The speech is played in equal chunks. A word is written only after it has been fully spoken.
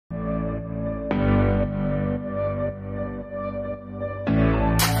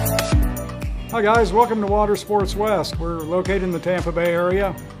Hi guys, welcome to Watersports West. We're located in the Tampa Bay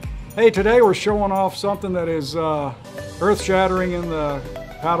area. Hey, today we're showing off something that is earth-shattering in the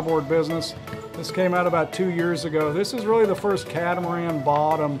paddleboard business. This came out about 2 years ago. This is really the first catamaran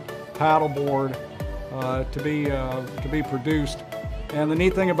bottom paddleboard to be produced. And the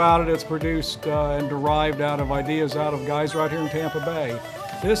neat thing about it, it's produced and derived out of ideas out of guys right here in Tampa Bay.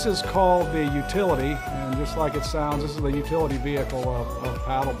 This is called the utility, and just like it sounds, this is the utility vehicle of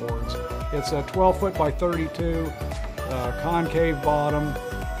paddleboards. It's a 12 foot by 32, concave bottom,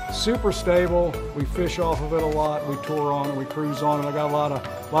 super stable. We fish off of it a lot, we tour on it, we cruise on it. I got a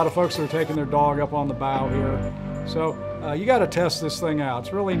lot of folks that are taking their dog up on the bow here. So you got to test this thing out.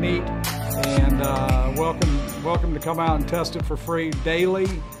 It's really neat, and welcome to come out and test it for free daily,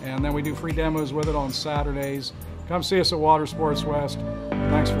 and then we do free demos with it on Saturdays. Come see us at Watersports West.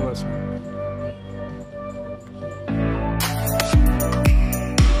 Thanks for listening.